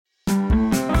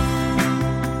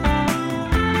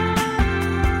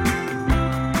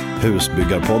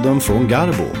Husbyggarpodden från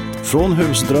Garbo. Från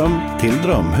husdröm till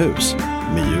drömhus.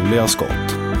 Med Julia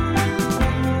Skott.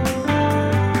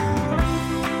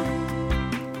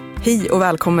 Hej och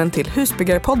välkommen till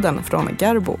Husbyggarpodden från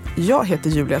Garbo. Jag heter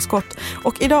Julia Skott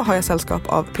och idag har jag sällskap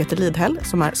av Peter Lidhäll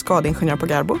som är skadeingenjör på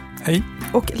Garbo. Hej.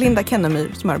 Och Linda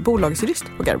Kennemyr som är bolagsjurist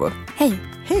på Garbo. Hej.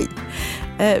 Hej.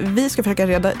 Vi ska försöka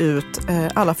reda ut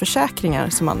alla försäkringar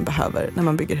som man behöver när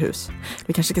man bygger hus.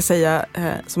 Vi kanske ska säga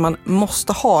som man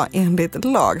måste ha enligt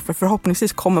lag, för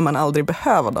förhoppningsvis kommer man aldrig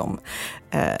behöva dem.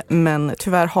 Men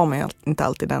tyvärr har man inte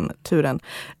alltid den turen.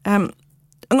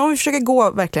 Om vi försöker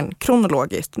gå verkligen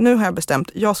kronologiskt. Nu har jag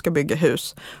bestämt, jag ska bygga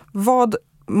hus. Vad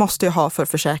måste jag ha för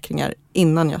försäkringar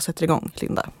innan jag sätter igång,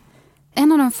 Linda?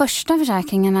 En av de första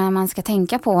försäkringarna man ska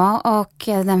tänka på och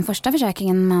den första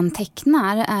försäkringen man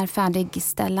tecknar är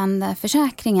färdigställande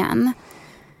försäkringen.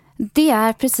 Det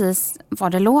är precis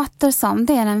vad det låter som.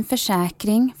 Det är en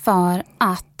försäkring för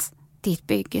att ditt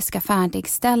bygge ska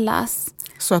färdigställas.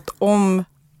 Så att om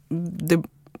det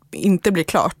inte blir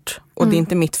klart och det är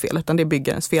inte mitt fel utan det är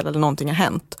byggarens fel eller någonting har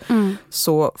hänt,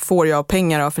 så får jag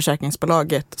pengar av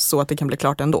försäkringsbolaget så att det kan bli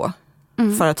klart ändå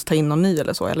för att ta in någon ny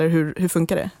eller så, eller hur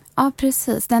funkar det? Ja,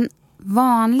 precis. Den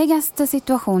vanligaste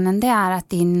situationen det är att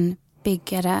din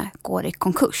byggare går i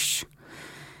konkurs.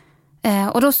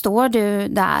 Och då står du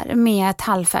där med ett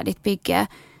halvfärdigt bygge.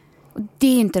 Och det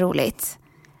är inte roligt.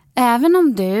 Även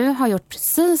om du har gjort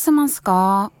precis som man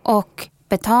ska och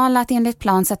betalat enligt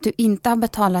plan så att du inte har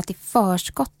betalat i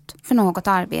förskott för något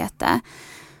arbete,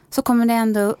 så kommer det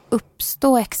ändå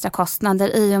uppstå extra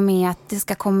kostnader i och med att det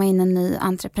ska komma in en ny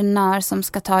entreprenör som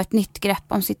ska ta ett nytt grepp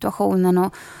om situationen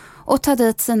och ta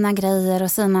dit sina grejer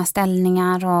och sina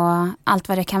ställningar och allt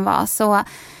vad det kan vara. Så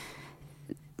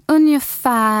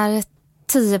ungefär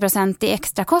 10% i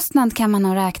extra kostnad kan man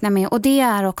nog räkna med, och det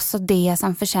är också det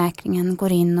som försäkringen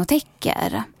går in och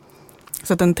täcker.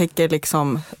 Så att den täcker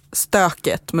liksom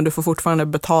stöket, men du får fortfarande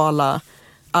betala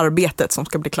arbetet som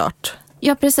ska bli klart.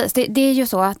 Ja, precis. Det är ju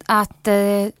så att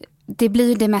det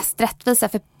blir det mest rättvisa,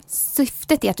 för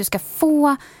syftet är att du ska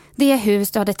få det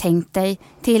hus du hade tänkt dig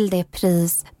till det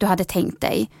pris du hade tänkt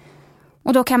dig.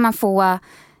 Och då kan man få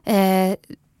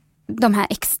de här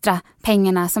extra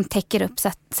pengarna som täcker upp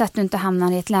så att du inte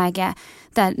hamnar i ett läge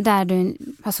där du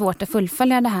har svårt att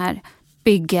fullfölja det här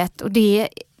bygget. Och det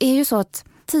är ju så att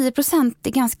 10%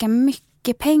 är ganska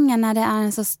mycket pengar när det är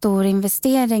en så stor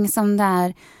investering som det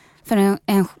är för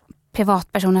en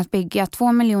privatperson att bygga.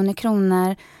 2 miljoner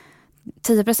kronor,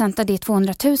 10% av det är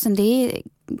 200 000. Det är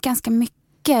ganska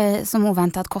mycket som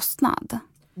oväntad kostnad.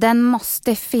 Den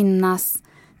måste finnas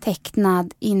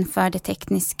tecknad inför det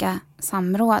tekniska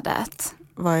samrådet.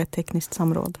 Vad är tekniskt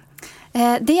samråd?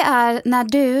 Det är när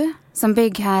du som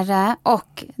byggherre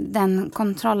och den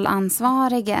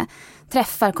kontrollansvarige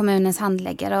träffar kommunens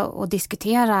handläggare och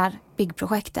diskuterar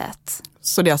byggprojektet.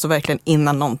 Så det är alltså verkligen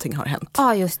innan någonting har hänt?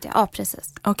 Ja, just det. Ja,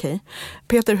 precis. Okej.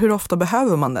 Peter, hur ofta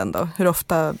behöver man den då? Hur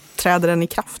ofta träder den i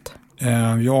kraft?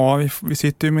 Ja, vi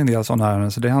sitter ju med en del sådana här,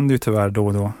 så det händer ju tyvärr då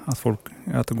och då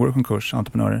att det går i konkurs,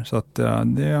 entreprenörer. Så att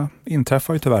det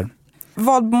inträffar ju tyvärr.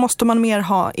 Vad måste man mer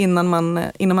ha innan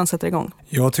man sätter igång?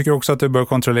 Jag tycker också att du bör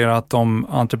kontrollera att de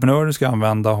entreprenörer ska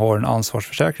använda har en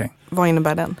ansvarsförsäkring. Vad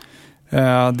innebär den?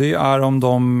 Det är om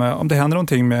det händer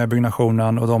någonting med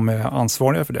byggnationen och de är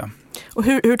ansvariga för det. Och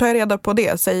hur tar jag reda på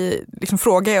det?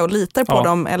 Frågar jag och litar på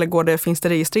dem, eller finns det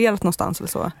registrerat någonstans eller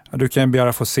så? Ja, du kan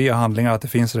begära få se handlingar att det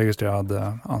finns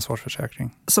registrerad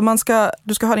ansvarsförsäkring. Så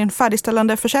du ska ha din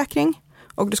färdigställande försäkring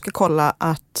och du ska kolla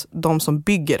att de som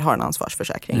bygger har en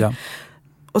ansvarsförsäkring. Ja.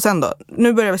 Och sen då,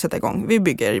 nu börjar vi sätta igång. Vi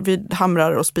bygger, vi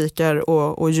hamrar och spikar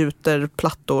och gjuter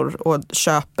plattor och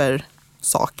köper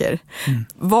saker.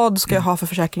 Vad ska jag ha för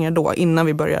försäkringar då innan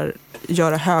vi börjar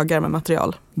göra högar med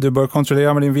material? Du bör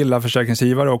kontrollera med din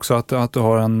villaförsäkringsgivare också att du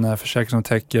har en försäkring som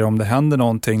täcker om det händer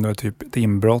någonting, då, typ ett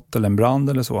inbrott eller en brand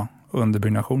eller så under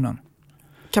byggnationen.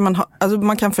 Kan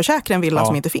man kan försäkra en villa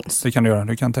som inte finns? Det kan du göra.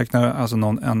 Du kan teckna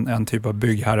en typ av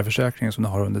byggherreförsäkring som du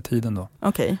har under tiden då.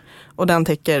 Okej. Och den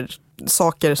täcker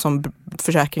saker som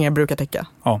försäkringar brukar täcka?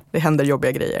 Ja. Det händer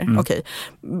jobbiga grejer. Okej.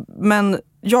 Men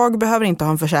jag behöver inte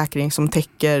ha en försäkring som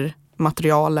täcker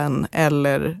materialen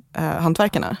eller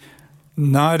hantverkarna?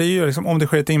 Nej, det är ju om det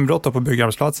sker ett inbrott på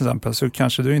byggarbetsplats till exempel, så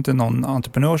kanske du inte är någon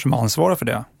entreprenör som ansvarar för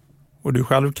det. Och du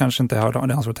själv kanske inte har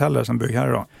det ansvaret heller som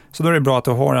byggherre då. Så då är det bra att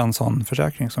du har en sån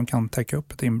försäkring som kan täcka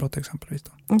upp ett inbrott exempelvis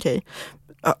då. Okej.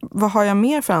 Vad har jag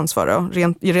mer för ansvar då?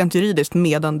 Rent juridiskt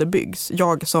medan det byggs?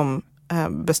 Jag som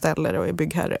beställare och är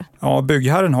byggherre. Ja,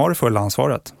 byggherren har det fulla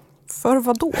ansvaret. För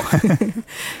vad då?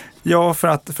 Ja, för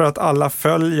att alla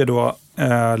följer då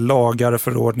lagar och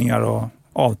förordningar och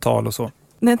avtal och så.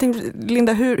 Nej, jag tänkte,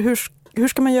 Linda, hur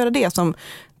ska man göra det som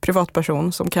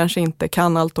privatperson som kanske inte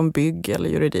kan allt om bygg eller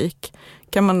juridik?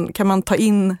 Kan man ta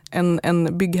in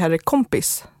en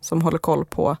byggherrekompis som håller koll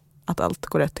på att allt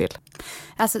går rätt till?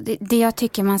 Alltså det jag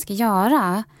tycker man ska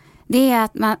göra, det är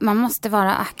att man måste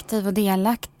vara aktiv och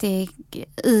delaktig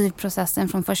i processen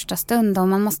från första stund, och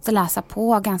man måste läsa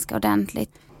på ganska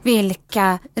ordentligt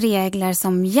vilka regler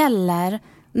som gäller.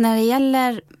 När det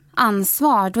gäller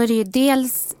ansvar, då är det ju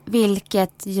dels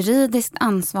vilket juridiskt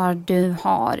ansvar du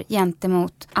har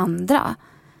gentemot andra.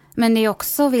 Men det är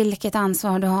också vilket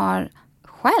ansvar du har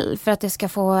själv för att du ska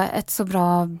få ett så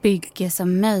bra bygge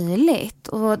som möjligt.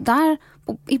 Och där,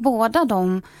 i båda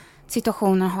de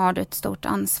situationerna har du ett stort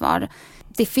ansvar.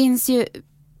 Det finns ju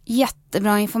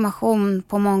jättebra information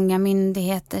på många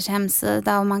myndigheters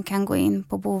hemsida, och man kan gå in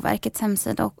på Boverkets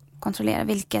hemsida och kontrollera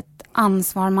vilket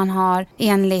ansvar man har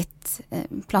enligt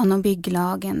plan- och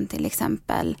bygglagen till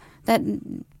exempel.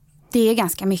 Det är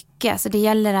ganska mycket, så det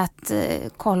gäller att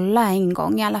kolla en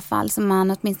gång i alla fall, så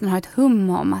man åtminstone har ett hum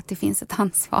om att det finns ett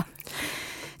ansvar.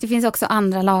 Det finns också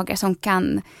andra lagar som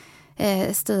kan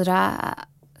styra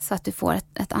så att du får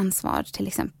ett ansvar, till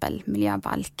exempel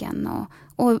miljöbalken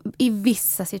och i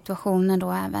vissa situationer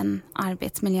då även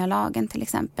arbetsmiljölagen till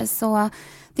exempel. Så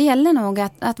det gäller nog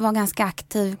att vara ganska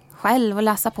aktiv själv och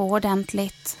läsa på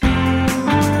ordentligt.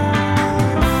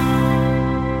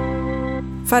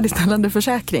 Färdigställande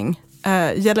försäkring,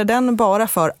 gäller den bara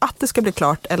för att det ska bli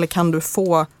klart, eller kan du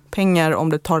få pengar om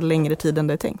det tar längre tid än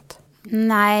det är tänkt?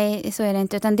 Nej, så är det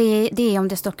inte, utan det är om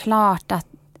det står klart att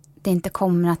det inte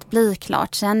kommer att bli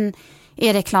klart. Sen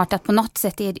är det klart att på något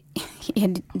sätt är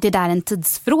det där en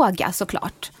tidsfråga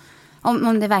såklart.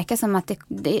 Om det verkar som att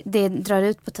det drar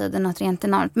ut på tiden något rent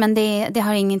enormt. Men det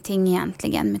har ingenting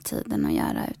egentligen med tiden att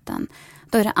göra, utan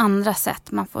då är det andra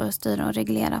sätt man får styra och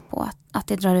reglera på att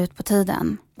det drar ut på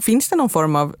tiden. Finns det någon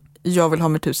form av jag vill ha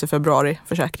mitt hus i februari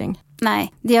försäkring?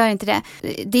 Nej, det gör inte det.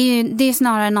 Det är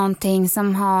snarare någonting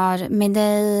som har med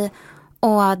dig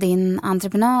och din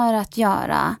entreprenör att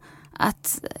göra.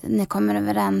 Att ni kommer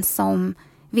överens om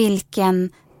vilken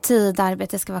tid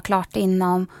arbetet ska vara klart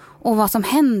inom och vad som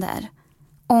händer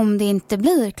om det inte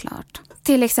blir klart.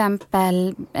 Till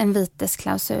exempel en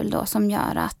vitesklausul då, som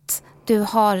gör att du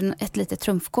har ett litet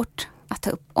trumfkort att ta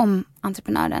upp om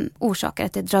entreprenören orsakar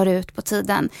att det drar ut på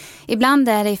tiden. Ibland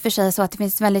är det i och för sig så att det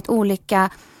finns väldigt olika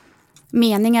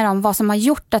meningar om vad som har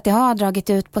gjort att det har dragit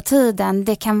ut på tiden.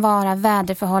 Det kan vara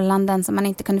väderförhållanden som man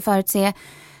inte kunde förutse.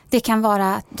 Det kan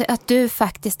vara att du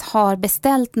faktiskt har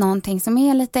beställt någonting som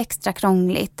är lite extra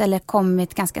krångligt eller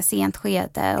kommit ganska sent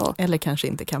skede. Eller kanske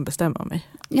inte kan bestämma mig.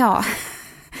 Ja,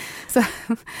 så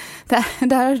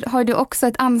där har du också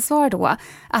ett ansvar då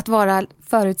att vara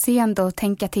förutseende och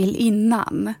tänka till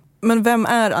innan. Men vem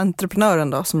är entreprenören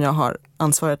då som jag har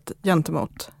ansvaret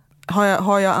gentemot?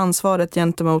 Har jag ansvaret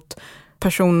gentemot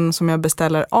personen som jag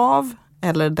beställer av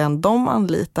eller den de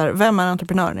anlitar? Vem är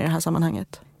entreprenören i det här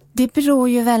sammanhanget? Det beror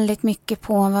ju väldigt mycket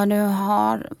på vad du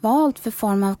har valt för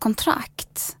form av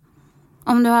kontrakt.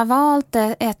 Om du har valt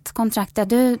ett kontrakt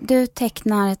där du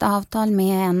tecknar ett avtal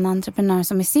med en entreprenör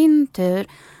som i sin tur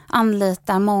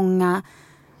anlitar många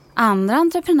andra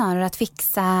entreprenörer att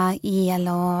fixa el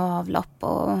och avlopp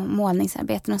och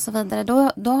målningsarbeten och så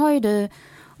vidare. Då har ju du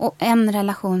en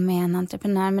relation med en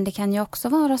entreprenör, men det kan ju också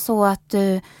vara så att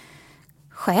du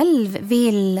själv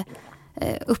vill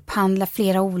upphandla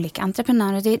flera olika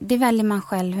entreprenörer. Det väljer man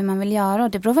själv hur man vill göra,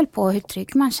 och det beror väl på hur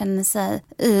trygg man känner sig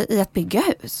i att bygga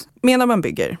hus. Medan man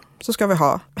bygger så ska vi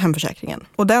ha hemförsäkringen.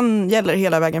 Och den gäller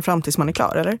hela vägen fram tills man är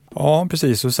klar, eller? Ja,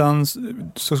 precis. Och sen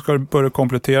så ska du börja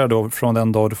komplettera då från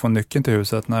den dag du får nyckeln till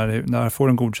huset när du får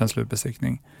en godkänd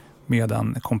slutbesiktning med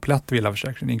en komplett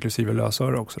villaförsäkring, inklusive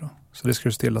lösöre också då. Så det ska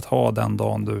du se till att ha den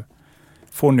dagen du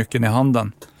får nyckeln i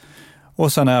handen.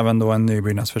 Och sen även då en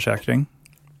nybyggnadsförsäkring.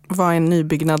 Vad är en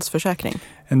nybyggnadsförsäkring?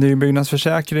 En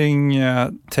nybyggnadsförsäkring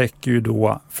täcker ju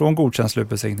då från godkänd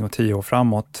slutbesiktning och 10 år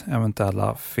framåt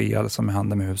eventuella fel som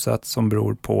händer med huset som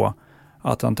beror på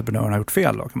att entreprenören har gjort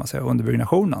fel då, kan man säga, under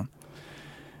byggnationen.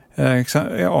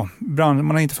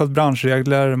 Man har inte följt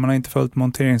branschregler, man har inte följt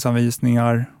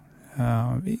monteringsanvisningar,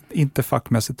 inte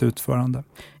fackmässigt utförande.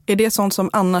 Är det sånt som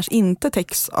annars inte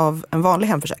täcks av en vanlig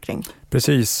hemförsäkring?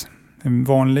 Precis. En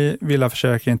vanlig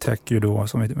villaförsäkring täcker ju då,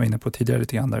 som vi var inne på tidigare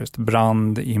lite grann, där just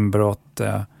brand, inbrott,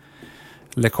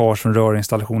 läckage från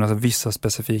rörinstallation, alltså vissa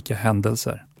specifika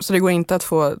händelser. Så det går inte att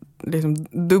få liksom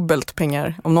dubbelt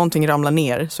pengar? Om någonting ramlar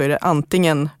ner så är det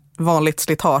antingen vanligt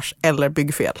slitage eller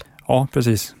byggfel? Ja,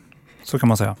 precis. Så kan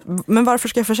man säga. Men varför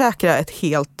ska jag försäkra ett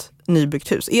helt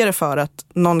nybyggt hus? Är det för att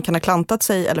någon kan ha klantat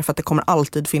sig eller för att det kommer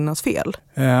alltid finnas fel?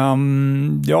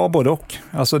 Ja, både och.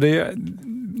 Alltså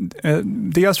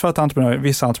dels för att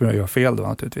vissa entreprenörer gör fel då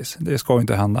naturligtvis. Det ska ju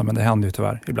inte hända, men det händer ju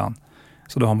tyvärr ibland.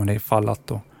 Så då har man ifallat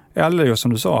då. Eller just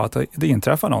som du sa, att det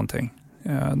inträffar någonting.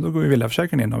 Då går ju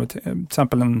villaförsäkringen in av till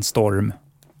exempel en storm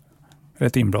eller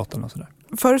ett inbrott eller något sådär.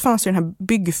 Förut fanns ju den här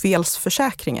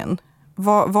byggfelsförsäkringen.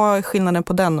 Vad är skillnaden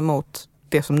på den mot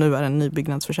det som nu är en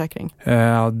nybyggnadsförsäkring?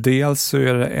 Dels så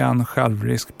är det en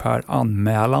självrisk per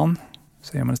anmälan,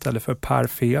 säger man istället för per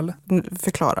fel.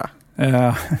 Förklara.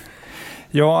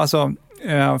 Ja, alltså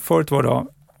förut var det,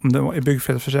 om det var i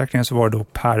byggfelsförsäkringen så var det då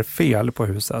per fel på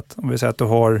huset. Om vi säger att du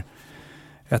har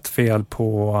ett fel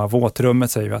på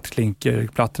våtrummet, säger vi att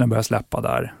klinkerplattorna börjar släppa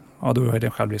där. Ja, då är det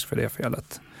en självrisk för det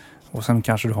felet. Och sen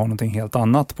kanske du har någonting helt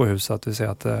annat på huset, vi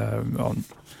säger att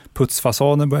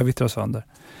putsfasaden börjar vittra sönder.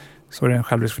 Så är det en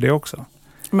självrisk för det också.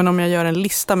 Men om jag gör en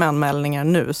lista med anmälningar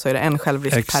nu så är det en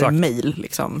självrisk per mejl.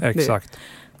 Liksom. Exakt.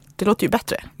 Det låter ju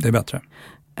bättre. Det är bättre.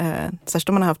 Särskilt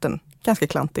om man har haft en ganska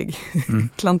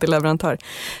klantig leverantör.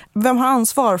 Vem har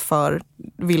ansvar för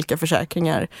vilka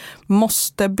försäkringar?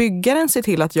 Måste byggaren se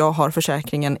till att jag har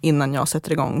försäkringen innan jag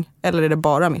sätter igång? Eller är det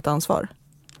bara mitt ansvar?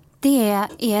 Det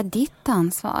är ditt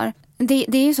ansvar. Det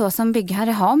är ju så, som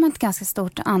byggherre har man ett ganska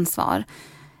stort ansvar.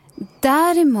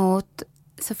 Däremot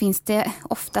så finns det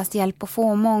oftast hjälp att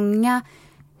få. Många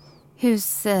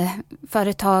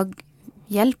husföretag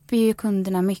hjälper ju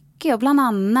kunderna mycket, och bland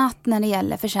annat när det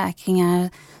gäller försäkringar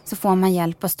så får man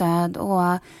hjälp och stöd,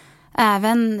 och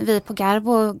även vi på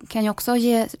Garbo kan ju också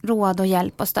ge råd och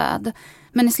hjälp och stöd.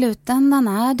 Men i slutändan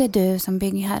är det du som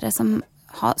byggherre som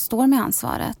står med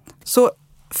ansvaret. Så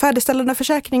färdigställande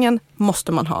försäkringen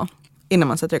måste man ha innan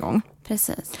man sätter igång.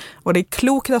 Precis. Och det är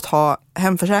klokt att ha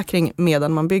hemförsäkring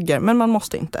medan man bygger, men man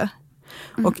måste inte.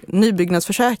 Och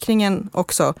nybyggnadsförsäkringen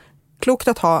också, klokt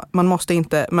att ha, man måste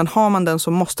inte, men har man den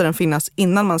så måste den finnas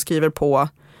innan man skriver på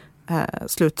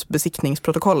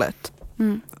slutbesiktningsprotokollet.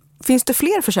 Finns det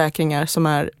fler försäkringar som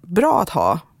är bra att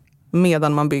ha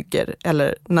medan man bygger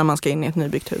eller när man ska in i ett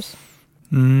nybyggt hus?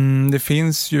 Det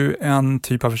finns ju en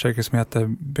typ av försäkring som heter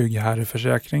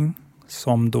byggherreförsäkring,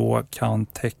 som då kan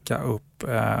täcka upp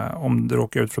om du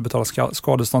råkar ut för att betala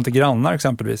skadestånd till grannar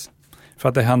exempelvis. För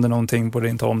att det händer någonting på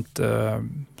din tomt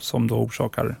som då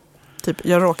orsakar... Typ,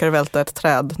 jag råkar välta ett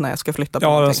träd när jag ska flytta på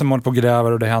någonting. Ja, som håller på och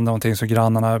gräver och det händer någonting så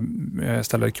grannarna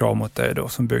ställer krav mot dig då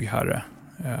som byggherre.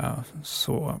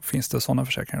 Så finns det sådana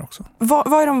försäkringar också.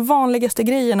 Vad är de vanligaste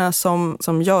grejerna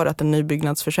som gör att en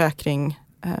nybyggnadsförsäkring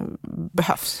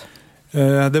behövs?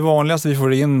 Det vanligaste vi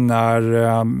får in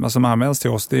när, som anmäls till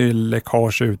oss, det är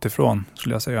läckage utifrån,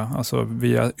 skulle jag säga. Alltså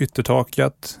via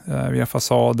yttertaket, via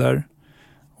fasader,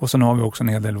 och sen har vi också en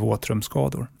hel del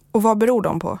våtrumsskador. Och vad beror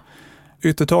de på?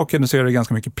 Yttertaken så är det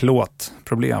ganska mycket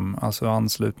plåtproblem, alltså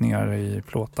anslutningar i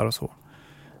plåtar och så.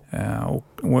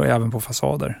 Och även på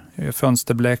fasader.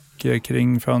 Fönsterbläck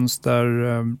kring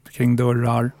fönster, kring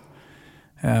dörrar.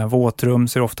 Våtrum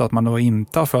ser ofta att man då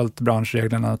inte har följt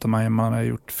branschreglerna, utan man har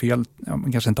gjort fel.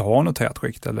 Man kanske inte har något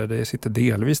tätskikt eller det sitter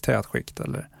delvis tätskikt.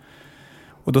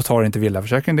 Och då tar inte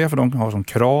villaförsäkringen det, för de har som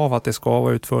krav att det ska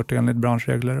vara utfört enligt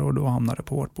branschregler, och då hamnar det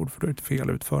på vårt bord för det är ett fel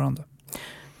utförande.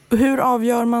 Hur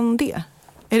avgör man det?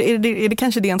 Är det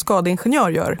kanske det en skadeingenjör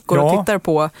gör? Går och tittar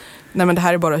på, nej men det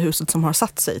här är bara huset som har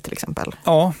satt sig till exempel?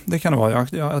 Ja, det kan det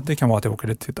vara. Det kan vara att jag åker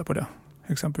dit och tittar på det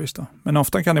exempelvis då. Men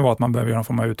ofta kan det vara att man behöver göra en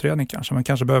form av utredning kanske. Man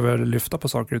kanske behöver lyfta på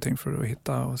saker och ting för att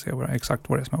hitta och se exakt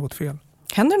vad det är som har gått fel.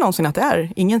 Händer det någonsin att det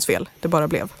är ingens fel? Det bara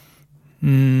blev?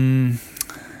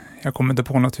 Jag kommer inte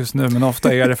på något just nu, men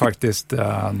ofta är det faktiskt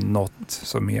något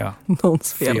som är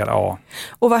någons fel. Ja.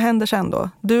 Och vad händer sen då?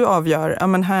 Du avgör, ja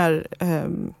men här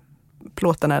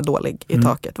plåten är dålig i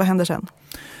taket. Vad händer sen?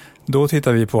 Då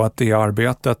tittar vi på att det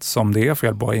arbetet som det är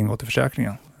fel på har ingått i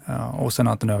försäkringen. Och sen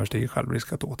att den överstiger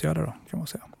självrisk att åtgärda då, kan man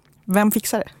säga. Vem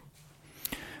fixar det?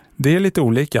 Det är lite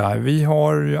olika. Vi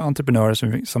har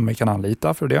entreprenörer som vi kan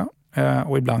anlita för det.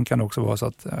 Och ibland kan det också vara så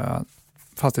att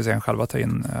fastighetsägaren själva tar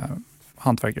in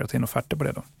hantverkare och tar in offerter på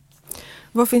det då.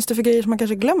 Vad finns det för grejer som man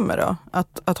kanske glömmer då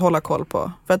att hålla koll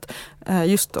på? För att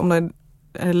just om det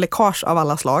är läckage av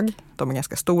alla slag, de är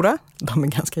ganska stora, de är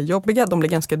ganska jobbiga, de blir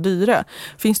ganska dyra.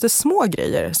 Finns det små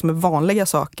grejer som är vanliga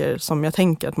saker som jag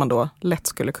tänker att man då lätt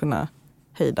skulle kunna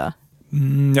hejda?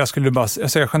 Jag skulle bara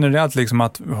säga generellt liksom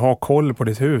att ha koll på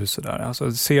ditt hus. Där.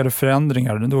 Alltså, ser du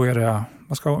förändringar, då är det,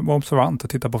 man ska vara observant och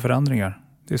titta på förändringar.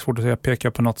 Det är svårt att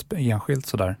peka på något enskilt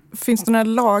sådär. Finns det några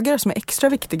lagar som är extra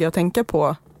viktiga att tänka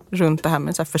på runt det här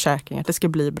med så här försäkringar? Det ska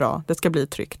bli bra, det ska bli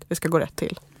tryggt, det ska gå rätt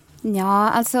till. Ja,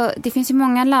 alltså det finns ju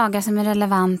många lagar som är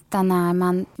relevanta när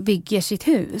man bygger sitt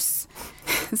hus,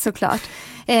 såklart.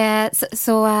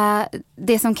 Så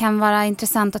det som kan vara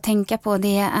intressant att tänka på,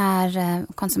 det är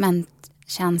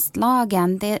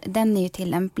socialtjänstlagen, den är ju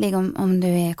tillämplig om du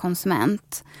är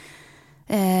konsument.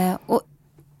 Och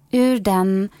ur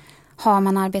den har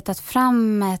man arbetat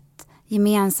fram ett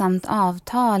gemensamt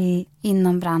avtal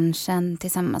inom branschen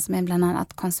tillsammans med bland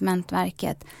annat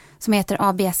Konsumentverket som heter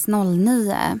ABS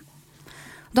 09.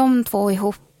 De två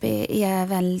ihop är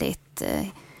väldigt,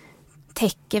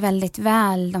 täcker väldigt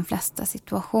väl de flesta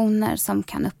situationer som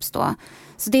kan uppstå.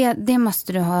 Så det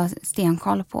måste du ha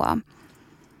stenkoll på.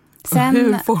 Sen,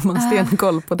 hur får man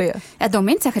stenkoll på det? Ja, de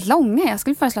är inte särskilt långa. Jag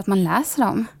skulle föreslå att man läser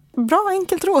dem. Bra,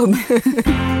 enkelt råd.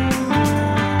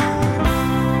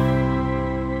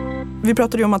 Vi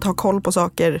pratade ju om att ha koll på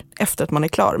saker efter att man är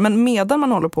klar. Men medan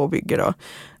man håller på och bygger då,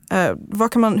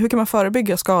 hur kan man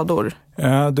förebygga skador?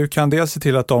 Du kan dels se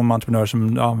till att de entreprenörer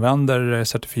som du använder är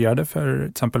certifierade för till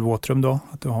exempel våtrum då,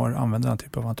 att du har använt den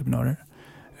typ av entreprenörer.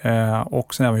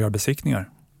 Och sen även gör besiktningar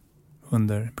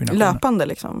under byggnationen. Löpande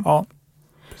liksom? Ja,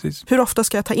 precis. Hur ofta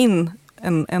ska jag ta in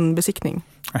en besiktning?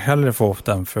 Hellre få upp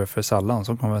den för sällan,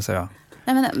 så kan man väl säga.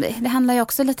 Nej, men det handlar ju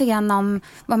också lite grann om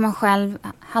vad man själv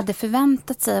hade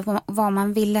förväntat sig, vad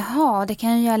man ville ha. Det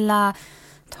kan ju gälla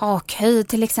takhöjd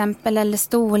till exempel eller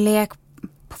storlek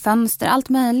på fönster, allt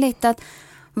möjligt. Att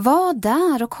vara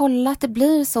där och kolla att det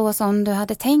blir så som du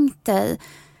hade tänkt dig.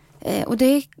 Och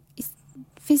det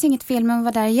finns inget fel med att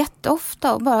vara där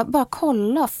jätteofta och bara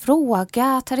kolla,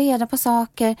 fråga, ta reda på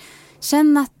saker.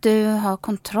 Känn att du har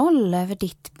kontroll över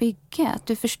ditt bygge, att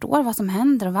du förstår vad som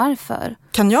händer och varför.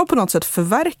 Kan jag på något sätt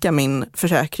förverka min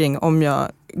försäkring om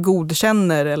jag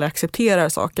godkänner eller accepterar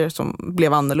saker som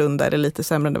blev annorlunda eller lite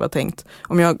sämre än det var tänkt?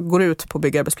 Om jag går ut på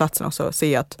byggarbetsplatsen och så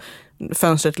ser att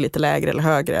fönstret är lite lägre eller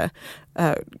högre.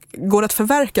 Går det att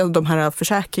förverka de här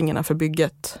försäkringarna för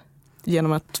bygget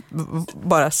genom att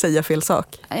bara säga fel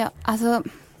sak? Ja, alltså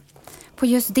på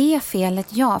just det felet,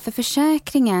 ja. För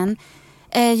försäkringen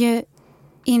är ju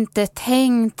inte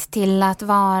tänkt till att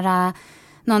vara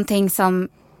någonting som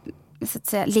så att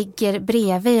säga ligger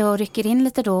bredvid och rycker in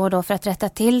lite då och då för att rätta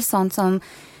till sånt som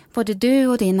både du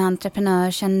och din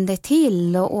entreprenör kände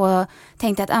till och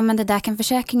tänkte att men det där kan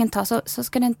försäkringen ta. Så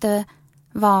ska det inte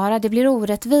vara. Det blir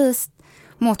orättvist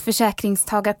mot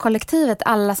försäkringstagarkollektivet,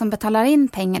 alla som betalar in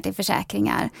pengar till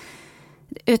försäkringar.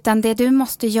 Utan det du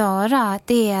måste göra,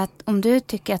 det är att om du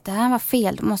tycker att det här var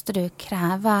fel, då måste du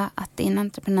kräva att din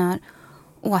entreprenör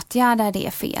åtgärdar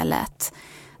det felet.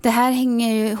 Det här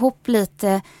hänger ju ihop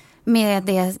lite med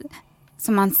det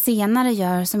som man senare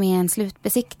gör, som är en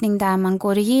slutbesiktning där man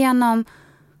går igenom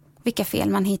vilka fel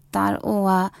man hittar,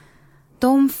 och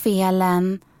de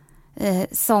felen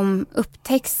som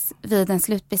upptäcks vid en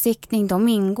slutbesiktning, de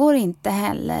ingår inte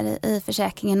heller i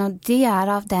försäkringen, och det är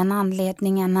av den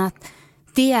anledningen att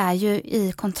det är ju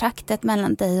i kontraktet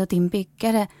mellan dig och din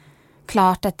byggare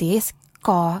klart att det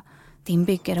ska din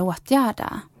byggare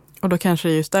åtgärda. Och då kanske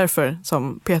det är just därför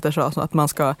som Peter sa, att man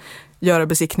ska göra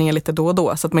besiktningar lite då och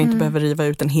då, så att man inte behöver riva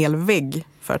ut en hel vägg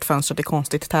för att fönstret är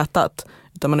konstigt tätat,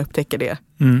 utan man upptäcker det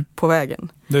på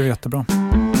vägen. Det är jättebra.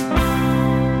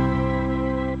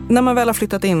 När man väl har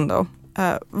flyttat in då,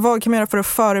 vad kan man göra för att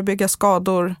förebygga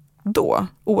skador då?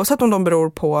 Oavsett om de beror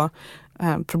på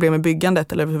problem med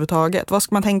byggandet eller överhuvudtaget. Vad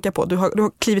ska man tänka på? Du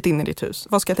har klivit in i ditt hus.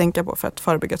 Vad ska jag tänka på för att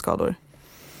förebygga skador?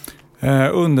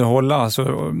 Underhålla.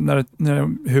 Alltså,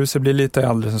 när huset blir lite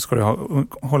äldre så ska du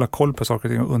hålla koll på saker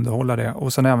och ting och underhålla det.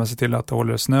 Och sen även se till att du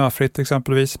håller det snöfritt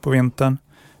exempelvis på vintern.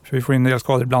 För vi får in en del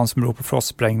skador ibland som beror på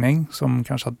frostsprängning. Som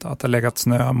kanske att det har legat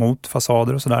snö mot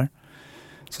fasader och sådär.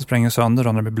 Så spränger sönder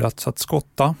då när det blir blött. Så att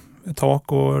skotta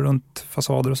tak och runt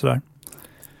fasader och sådär.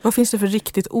 Vad finns det för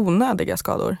riktigt onödiga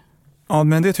skador? Ja,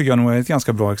 men det tycker jag nog är ett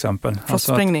ganska bra exempel.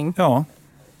 Frostsprängning? Alltså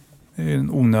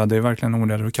ja, det är verkligen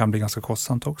onödigt och kan bli ganska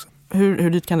kostsamt också. Hur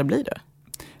dyrt kan det bli då?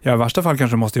 Ja, i värsta fall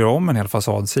kanske du måste göra om en hel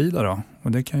fasadsida då.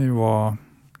 Och det kan ju vara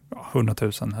 100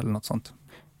 000 eller något sånt.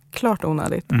 Klart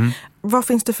onödigt. Vad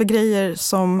finns det för grejer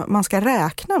som man ska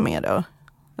räkna med då?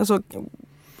 Alltså,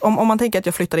 om man tänker att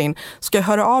jag flyttar in, ska jag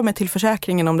höra av mig till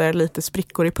försäkringen om det är lite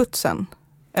sprickor i putsen?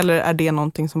 Eller är det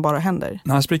någonting som bara händer?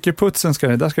 När sprickor i putsen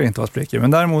där ska det inte vara sprickor.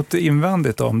 Men däremot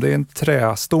invändigt då, om det är en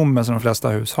trästomme som de flesta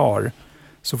hus har,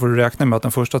 så får du räkna med att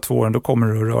de första 2 åren då kommer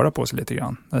det att röra på sig lite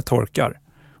grann när det torkar.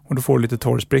 Och då får du lite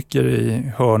torrsprickor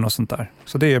i hörn och sånt där.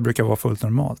 Så det brukar vara fullt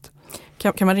normalt.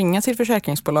 Kan man ringa sitt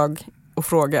försäkringsbolag och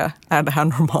fråga, är det här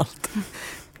normalt?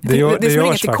 Det är som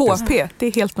inget till faktiskt. KP, det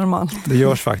är helt normalt. Det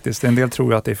görs faktiskt. En del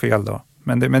tror att det är fel då.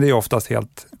 Men det är oftast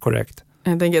helt korrekt.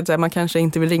 Jag tänker att man kanske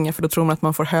inte vill ringa för då tror man att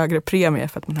man får högre premie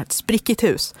för att man har ett sprickigt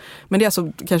hus. Men det är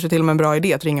alltså kanske till och med en bra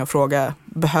idé att ringa och fråga,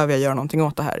 behöver jag göra någonting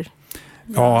åt det här?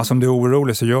 Ja, alltså om du är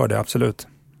orolig så gör det, absolut.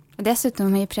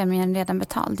 Dessutom är ju premien redan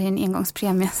betald, det är en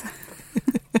engångspremie.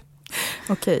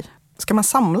 Okej. ska man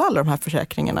samla alla de här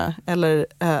försäkringarna? Eller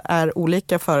är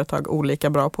olika företag olika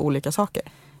bra på olika saker?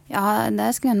 Ja,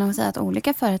 där skulle jag nog säga att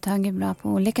olika företag är bra på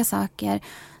olika saker.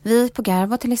 Vi på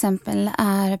Garbo till exempel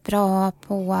är bra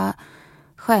på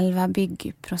själva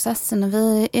byggprocessen och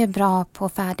vi är bra på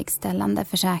färdigställande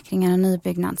försäkringar och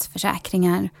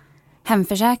nybyggnadsförsäkringar.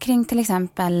 Hemförsäkring till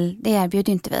exempel, det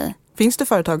erbjuder inte vi. Finns det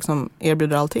företag som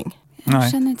erbjuder allting?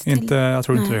 Nej, jag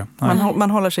tror inte det.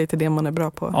 Man håller sig till det man är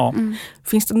bra på. Ja.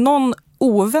 Finns det någon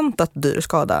oväntat dyr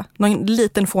skada? Någon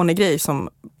liten fånig grej som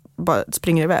bara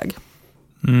springer iväg?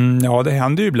 Ja, det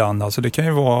händer ju ibland. Alltså, det kan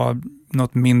ju vara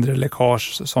något mindre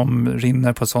läckage som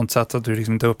rinner på ett sånt sätt att du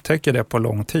liksom inte upptäcker det på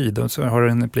lång tid. Och så har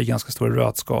det blivit ganska stora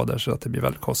rötskador så att det blir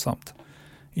väldigt kostsamt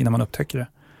innan man upptäcker det.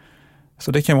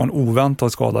 Så det kan vara en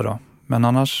oväntad skada då. Men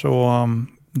annars så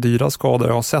dyra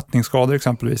skador, sättningsskador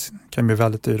exempelvis, kan bli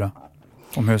väldigt dyra.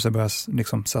 Om huset börjar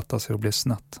liksom sätta sig och bli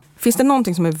snett. Finns det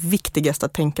någonting som är viktigast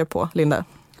att tänka på, Linda?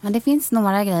 Ja, det finns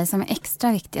några grejer som är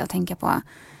extra viktiga att tänka på.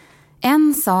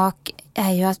 En sak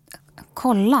är ju att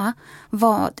kolla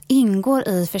vad ingår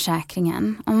i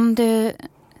försäkringen. Om du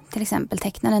till exempel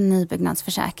tecknar en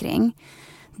nybyggnadsförsäkring.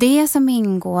 Det som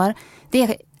ingår,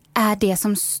 det är det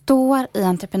som står i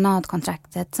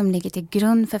entreprenadkontraktet som ligger till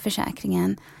grund för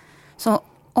försäkringen. Så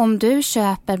om du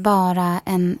köper bara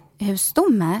en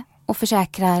husstomme och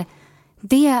försäkrar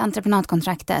det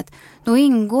entreprenadkontraktet, då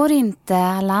ingår inte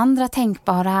alla andra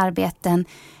tänkbara arbeten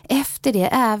efter det,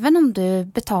 även om du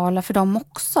betalar för dem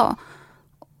också.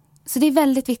 Så det är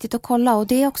väldigt viktigt att kolla, och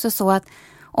det är också så att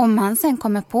om man sen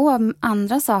kommer på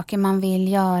andra saker man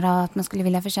vill göra, att man skulle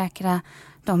vilja försäkra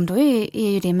dem, då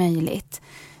är ju det möjligt.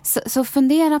 Så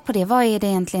fundera på det, vad är det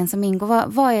egentligen som ingår?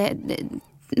 Vad är,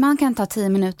 man kan ta 10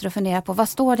 minuter och fundera på vad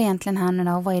står det egentligen här nu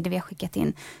då, och vad är det vi har skickat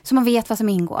in? Så man vet vad som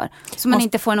ingår, så man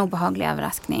inte får en obehaglig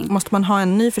överraskning. Måste man ha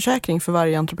en ny försäkring för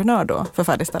varje entreprenör då, för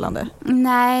färdigställande?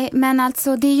 Nej, men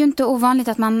alltså det är ju inte ovanligt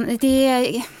att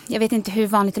jag vet inte hur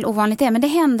vanligt eller ovanligt det är, men det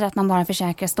händer att man bara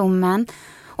försäkrar stommen.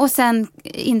 Och sen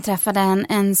inträffar det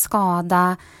en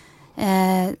skada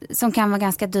som kan vara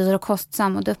ganska dyr och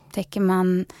kostsam, och då upptäcker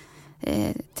man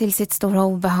till sitt stora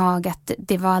obehag att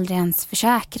det var aldrig ens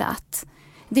försäkrat.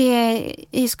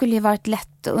 Det skulle ju varit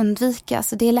lätt att undvika,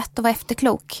 så det är lätt att vara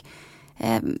efterklok.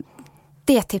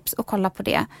 Det är ett tips att kolla på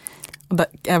det. Och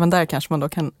även där kanske man då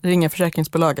kan ringa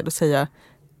försäkringsbolaget och säga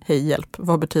hej, hjälp,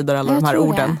 vad betyder alla de här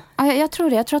orden? Ja, jag tror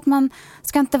det. Jag tror att man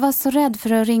ska inte vara så rädd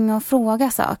för att ringa och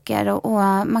fråga saker,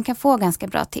 och man kan få ganska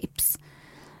bra tips.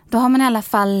 Då har man i alla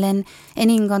fall en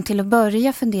ingång till att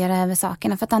börja fundera över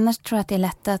sakerna, för att annars tror jag att det är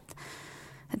lätt att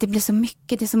det blir så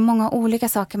mycket, det är så många olika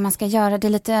saker man ska göra. Det är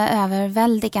lite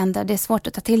överväldigande, det är svårt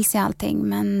att ta till sig allting.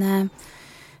 Men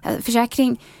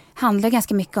försäkring handlar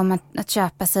ganska mycket om att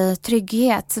köpa sig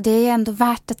trygghet. Så det är ändå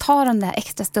värt att ta den där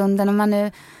extra stunden, om man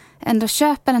nu ändå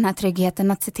köper den här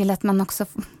tryggheten, att se till att man också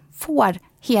får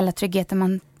hela tryggheten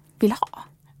man vill ha.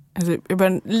 Alltså, jag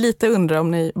börjar lite undra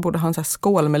om ni borde ha en sån här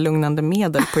skål med lugnande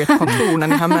medel på ert kontor när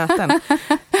ni har möten.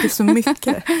 Det är så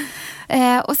mycket.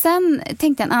 Och sen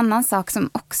tänkte jag en annan sak som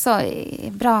också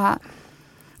är bra.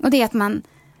 Och det är att man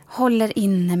håller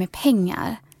inne med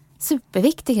pengar.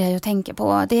 Superviktig grej att tänka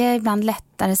på. Det är ibland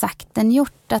lättare sagt än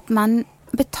gjort, att man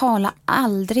betalar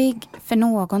aldrig för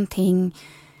någonting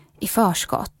i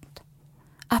förskott.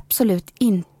 Absolut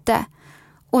inte.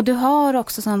 Och du har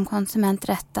också som konsument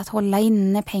rätt att hålla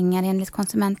inne pengar enligt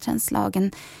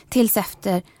konsumenttjänstlagen tills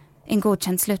efter en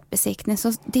godkänd slutbesiktning.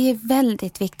 Så det är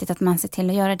väldigt viktigt att man ser till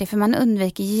att göra det, för man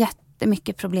undviker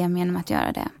jättemycket problem genom att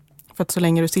göra det. För att så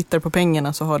länge du sitter på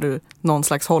pengarna så har du någon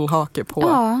slags hållhake på.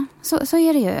 Ja, så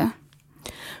är det ju.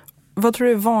 Vad tror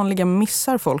du är vanliga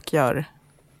missar folk gör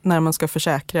när man ska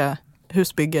försäkra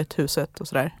husbygget, huset och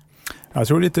sådär? Jag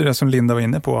tror lite det som Linda var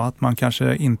inne på, att man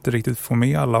kanske inte riktigt får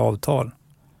med alla avtal.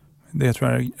 Det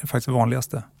tror jag är faktiskt det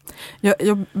vanligaste.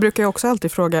 Jag brukar ju också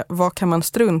alltid fråga, vad kan man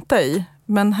strunta i?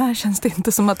 Men här känns det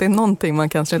inte som att det är någonting man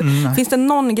kan strunta i. Finns det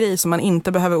någon grej som man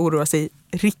inte behöver oroa sig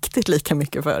riktigt lika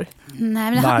mycket för?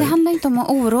 Nej, men det handlar inte om att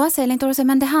oroa sig eller inte oroa sig,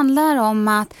 men det handlar om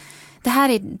att det här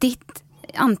är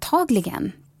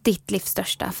antagligen ditt livs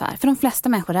största affär. För de flesta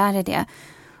människor är det.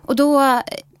 Och då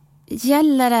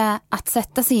gäller det att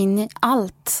sätta sig in i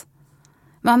allt.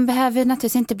 Man behöver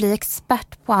naturligtvis inte bli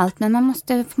expert på allt, men man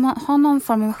måste ha någon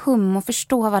form av hum och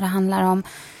förstå vad det handlar om.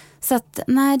 Så att,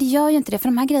 nej, det gör ju inte det, för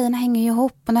de här grejerna hänger ju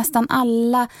ihop, och nästan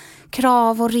alla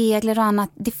krav och regler och annat,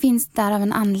 det finns där av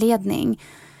en anledning.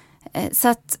 Så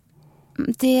att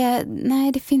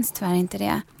det finns tyvärr inte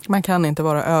det. Man kan inte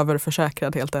vara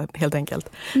överförsäkrad helt enkelt.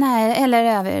 Nej, eller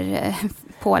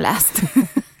överpåläst.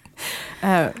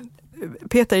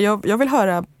 Peter, jag vill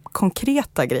höra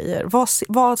konkreta grejer.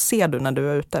 Vad ser du när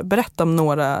du är ute? Berätta om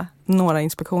några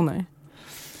inspektioner.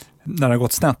 När det har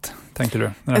gått snett, tänker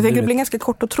du? Jag tänker det blir en ganska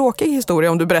kort och tråkig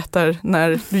historia om du berättar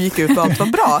när du gick ut och allt var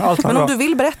bra. Men om du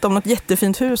vill berätta om något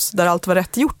jättefint hus där allt var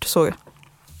rätt gjort så...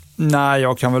 Nej,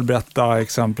 jag kan väl berätta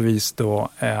exempelvis då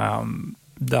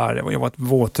där det var ett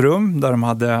våtrum där de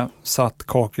hade satt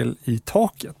kakel i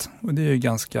taket. Och det är ju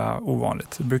ganska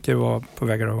ovanligt. Det brukar ju vara på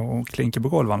väggar och klinker på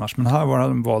golv annars. Men här var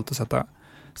de valt att sätta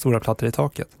stora plattor i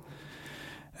taket.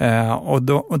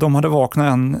 Och de hade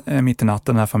vaknat mitt i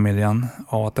natten, den här familjen,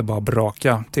 av att det bara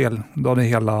braka till. Då hade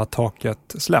hela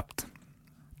taket släppt.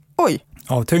 Oj!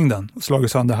 Av tyngden.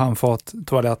 Slagit sönder handfat,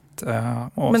 toalett och men så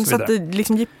vidare. Men satt det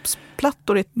liksom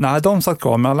gipsplattor i? Nej, de satt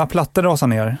kvar, men alla plattor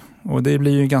rasade ner. Och det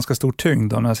blir ju ganska stor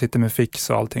tyngd då när jag sitter med fix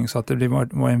och allting. Så att det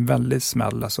var en väldigt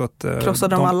smäll. Så att,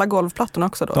 krossade de alla golvplattorna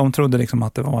också då? De trodde liksom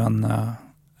att det var en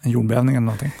jordbävning eller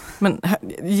någonting. Men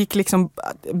gick liksom,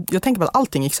 jag tänker väl att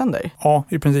allting gick sönder? Ja,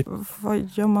 i princip. Vad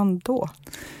gör man då?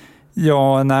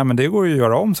 Ja, nej men det går ju att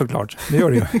göra om såklart. Det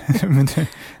gör det ju. Men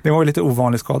det var ju lite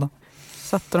ovanlig skada.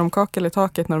 Satte de kakel i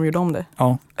taket när de gjorde om det?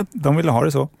 Ja, de ville ha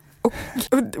det så.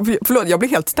 Förlåt, jag blir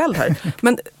helt ställd här.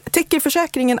 Men täcker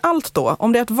försäkringen allt då?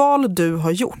 Om det är ett val du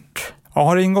har gjort? Ja,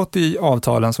 har det ingått i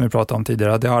avtalen som vi pratade om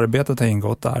tidigare. Det arbetet har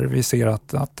ingått där. Vi ser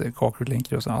att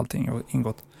kakellinker och så allting har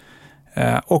ingått.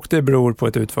 Och det beror på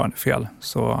ett utförande fel.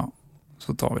 Så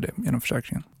tar vi det genom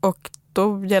försäkringen. Och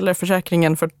då gäller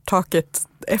försäkringen för taket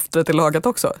efter att det är lagat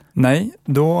också? Nej,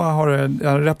 då har det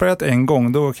reparerat en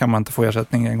gång. Då kan man inte få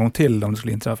ersättning en gång till om det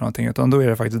skulle inträffa någonting. Utan då är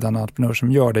det faktiskt den entreprenör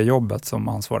som gör det jobbet som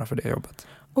ansvarar för det jobbet.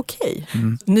 Okej.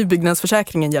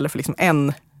 Nybyggnadsförsäkringen gäller för liksom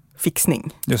en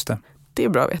fixning. Just det. Det är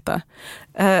bra att veta.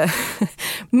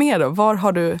 Mer då? Var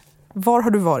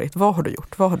har du varit? Vad har du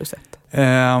gjort? Vad har du sett?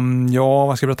 Ja,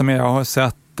 vad ska jag berätta mer? Jag har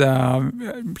sett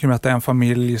en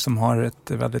familj som har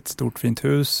ett väldigt stort fint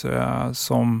hus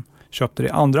som köpte det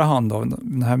i andra hand av.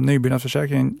 Den här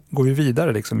nybyggnadsförsäkringen går ju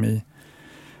vidare liksom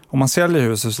om man säljer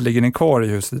huset så ligger den kvar i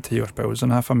huset i 10-årsperiod. Så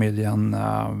den här familjen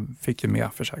fick ju med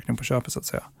försäkring på köpet så att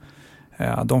säga.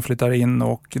 De flyttar in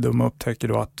och de upptäcker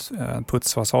då att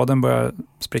putsfasaden börjar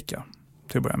spricka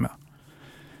till att börja med.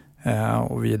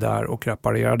 Och vi är där och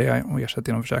reparerar det och ersätter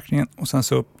genom försäkringen. Och sen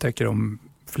så upptäcker de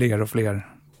fler och fler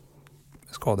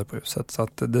skador på huset. Så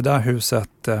att det där huset,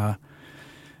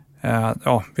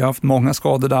 vi har haft många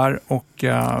skador där och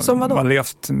man har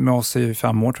levt med oss i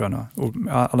 5 år tror jag nu. Och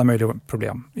alla möjliga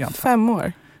problem egentligen. 5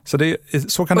 år?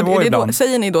 Så kan det vara ibland.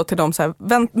 Säger ni då till dem så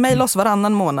här, mejla oss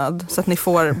varannan månad så att ni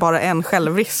får bara en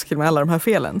självrisk med alla de här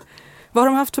felen. Vad har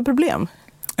de haft för problem?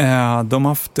 De har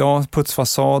haft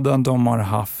putsfasaden, de har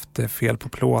haft fel på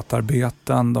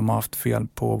plåtarbeten, de har haft fel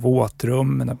på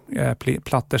våtrum,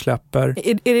 plattor släpper.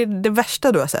 Är det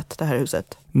värsta du har sett, det här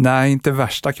huset? Nej, inte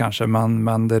värsta kanske,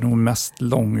 men det är nog mest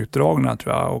långutdragna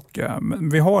tror jag. Och,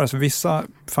 vi har alltså, vissa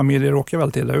familjer råkar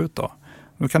väldigt illa ut då.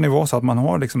 Då kan det vara så att man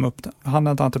har liksom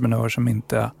upphandlat entreprenörer som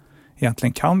inte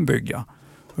egentligen kan bygga.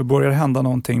 Och börjar det hända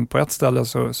någonting på ett ställe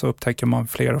så upptäcker man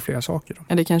fler och fler saker. Då.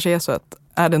 Ja, det kanske är så att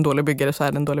är det en dålig byggare så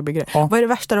är det en dålig byggare. Ja. Vad är det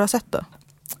värsta du har sett då?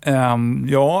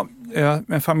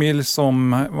 En familj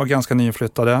som var ganska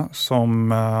nyinflyttade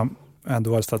som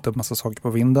ändå hade ställt upp massa saker på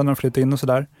vinden och flyttade in och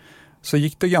sådär. Så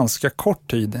gick det ganska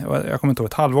kort tid, jag kommer inte ihåg,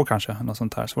 ett halvår kanske, något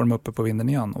sånt här, så var de uppe på vinden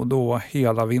igen. Och då var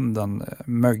hela vinden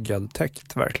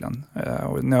mögeltäckt verkligen.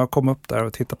 Och när jag kom upp där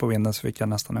och tittade på vinden så fick jag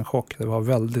nästan en chock. Det var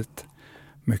väldigt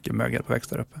mycket mögel på växt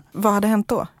där uppe. Vad hade hänt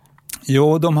då?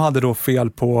 Jo, de hade då fel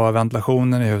på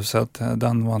ventilationen i huset.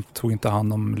 Den tog inte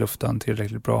hand om luften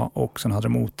tillräckligt bra och sen hade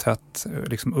de otätt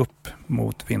liksom upp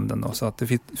mot vinden. Då. Så att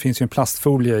det finns ju en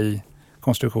plastfolie i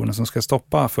konstruktionen som ska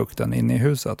stoppa fukten inne i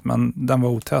huset. Men den var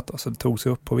otät då, så det tog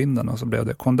sig upp på vinden och så blev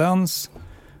det kondens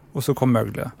och så kom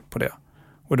mögle på det.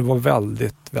 Och det var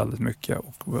väldigt, väldigt mycket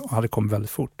och hade kommit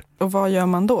väldigt fort. Och vad gör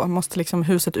man då? Måste liksom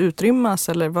huset utrymmas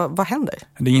eller vad händer?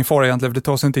 Det är ingen fara egentligen, för det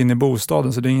tar sig inte in i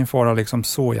bostaden så det är ingen fara liksom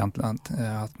så egentligen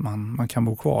att man kan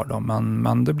bo kvar då.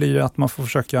 Men det blir att man får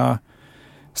försöka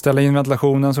ställa in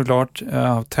ventilationen såklart,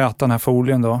 täta den här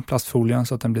folien då, plastfolien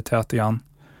så att den blir tät igen.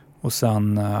 Och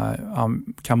sen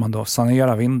kan man då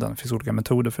sanera vinden. Det finns olika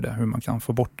metoder för det, hur man kan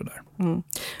få bort det där. Mm.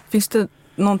 Finns det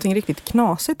någonting riktigt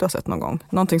knasigt du har sett någon gång?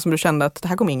 Någonting som du kände att det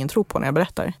här kommer ingen tro på när jag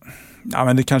berättar? Ja,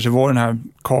 men det kanske var den här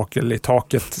kakel i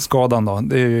taket-skadan då.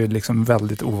 Det är ju liksom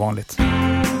väldigt ovanligt.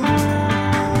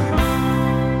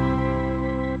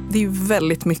 Det är ju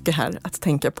väldigt mycket här att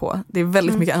tänka på. Det är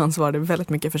väldigt mycket ansvar, det är väldigt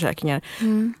mycket försäkringar.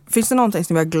 Mm. Finns det någonting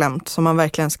som vi har glömt som man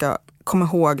verkligen ska komma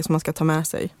ihåg, som man ska ta med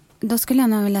sig? Då skulle jag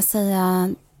nog vilja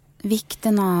säga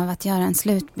vikten av att göra en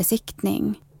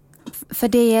slutbesiktning. För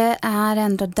det är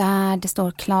ändå där det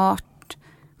står klart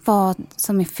vad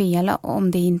som är fel, och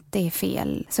om det inte är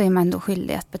fel så är man då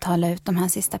skyldig att betala ut de här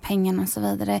sista pengarna och så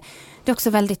vidare. Det är också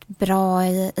väldigt bra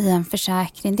i en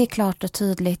försäkring. Det är klart och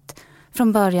tydligt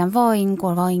från början vad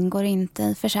ingår inte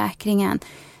i försäkringen.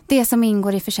 Det som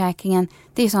ingår i försäkringen,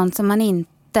 det är sånt som man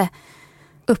inte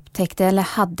upptäckte eller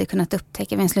hade kunnat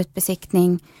upptäcka vid en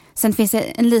slutbesiktning. Sen finns det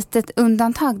en litet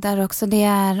undantag där också. Det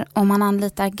är om man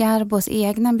anlitar Garbos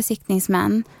egna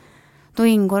besiktningsmän. Då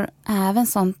ingår även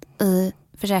sånt i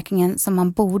försäkringen som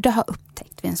man borde ha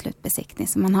upptäckt vid en slutbesiktning.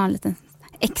 Så man har en liten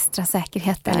extra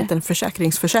säkerhet där. En liten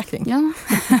försäkringsförsäkring. Ja.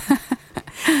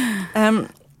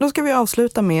 Då ska vi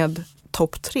avsluta med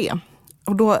topp 3.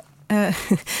 Och då,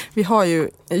 vi har ju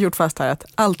gjort fast här att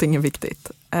allting är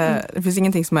viktigt. Det finns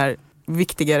ingenting som är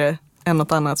viktigare än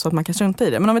något annat så att man kan strunta i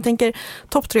det. Men om vi tänker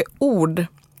topp 3 ord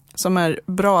som är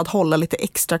bra att hålla lite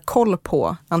extra koll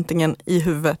på, antingen i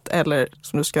huvudet eller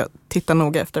som du ska titta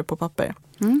noga efter på papper.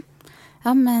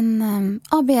 Ja, men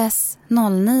ABS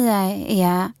 09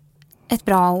 är ett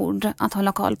bra ord att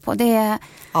hålla koll på. Det är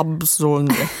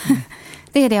absolut.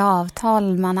 Det är det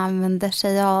avtal man använder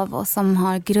sig av och som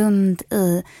har grund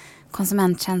i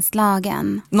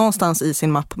konsumenttjänstlagen. Någonstans i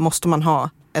sin mapp måste man ha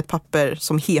ett papper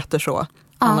som heter så.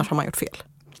 Annars har man gjort fel.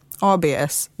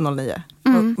 ABS 09.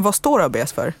 Vad står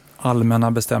ABS för?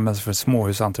 Allmänna bestämmelser för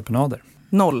småhusentreprenader.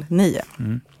 09.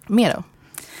 Mer då?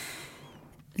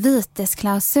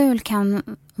 Vitesklausul kan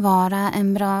vara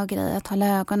en bra grej att hålla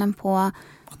ögonen på.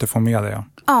 Att du får med det, ja.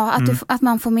 Ja, att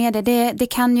man får med det. Det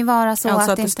kan ju vara så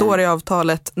alltså att det står i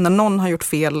avtalet, när någon har gjort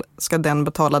fel ska den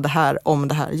betala det här om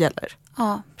det här gäller.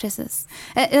 Ja, precis.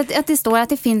 Att det står att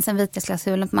det finns en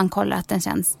vitesklausul och att man kollar att den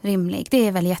känns rimlig. Det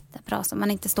är väl jättebra så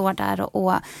man inte står där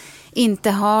och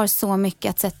inte har så mycket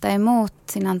att sätta emot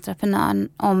sin entreprenör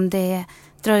om det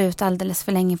drar ut alldeles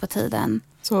för länge på tiden.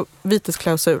 Så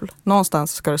vitesklausul,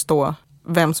 någonstans ska det stå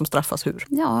vem som straffas hur.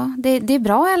 Ja, det är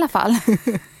bra i alla fall.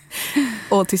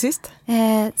 Och till sist?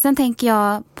 Sen tänker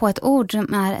jag på ett ord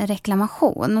som är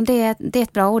reklamation. Och det är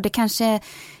ett bra ord. Det kanske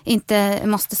inte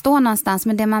måste stå någonstans.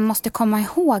 Men det man måste komma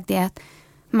ihåg det är att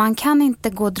man kan inte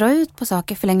gå och dra ut på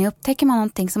saker för länge. Upptäcker man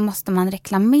någonting så måste man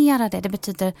reklamera det. Det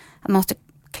betyder att man måste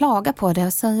klaga på det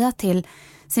och säga till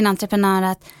sin entreprenör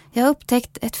att jag har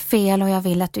upptäckt ett fel och jag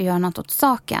vill att du gör något åt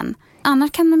saken.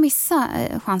 Annars kan man missa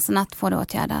chansen att få det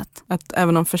åtgärdat. Att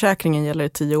även om försäkringen gäller i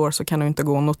 10 år så kan du inte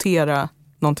gå och notera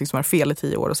någonting som är fel i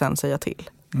 10 år och sen säga till.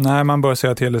 Nej, man bör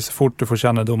säga till så fort du får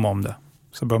kännedom om det.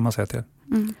 Så bör man säga till.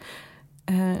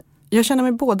 Jag känner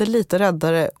mig både lite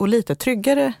räddare och lite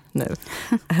tryggare nu.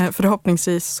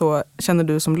 Förhoppningsvis så känner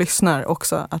du som lyssnar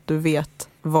också att du vet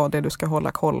vad det är du ska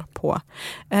hålla koll på.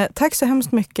 Tack så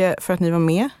hemskt mycket för att ni var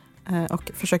med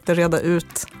och försökte reda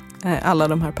ut alla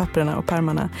de här papperna och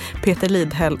pärmarna. Peter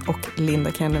Lidhäll och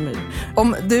Linda Kennemyr.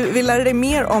 Om du vill lära dig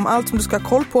mer om allt som du ska ha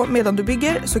koll på medan du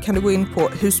bygger så kan du gå in på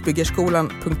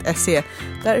husbyggerskolan.se.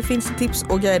 Där finns tips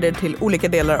och guider till olika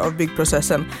delar av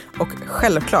byggprocessen och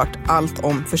självklart allt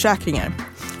om försäkringar.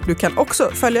 Du kan också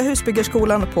följa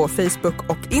Husbyggerskolan på Facebook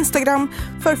och Instagram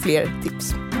för fler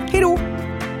tips. Hej då!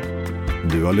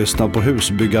 Du har lyssnat på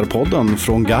Husbyggarpodden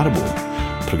från Garbo.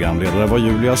 Programledare var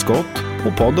Julia Skott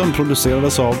och podden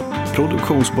producerades av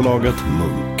produktionsbolaget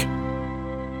Munk.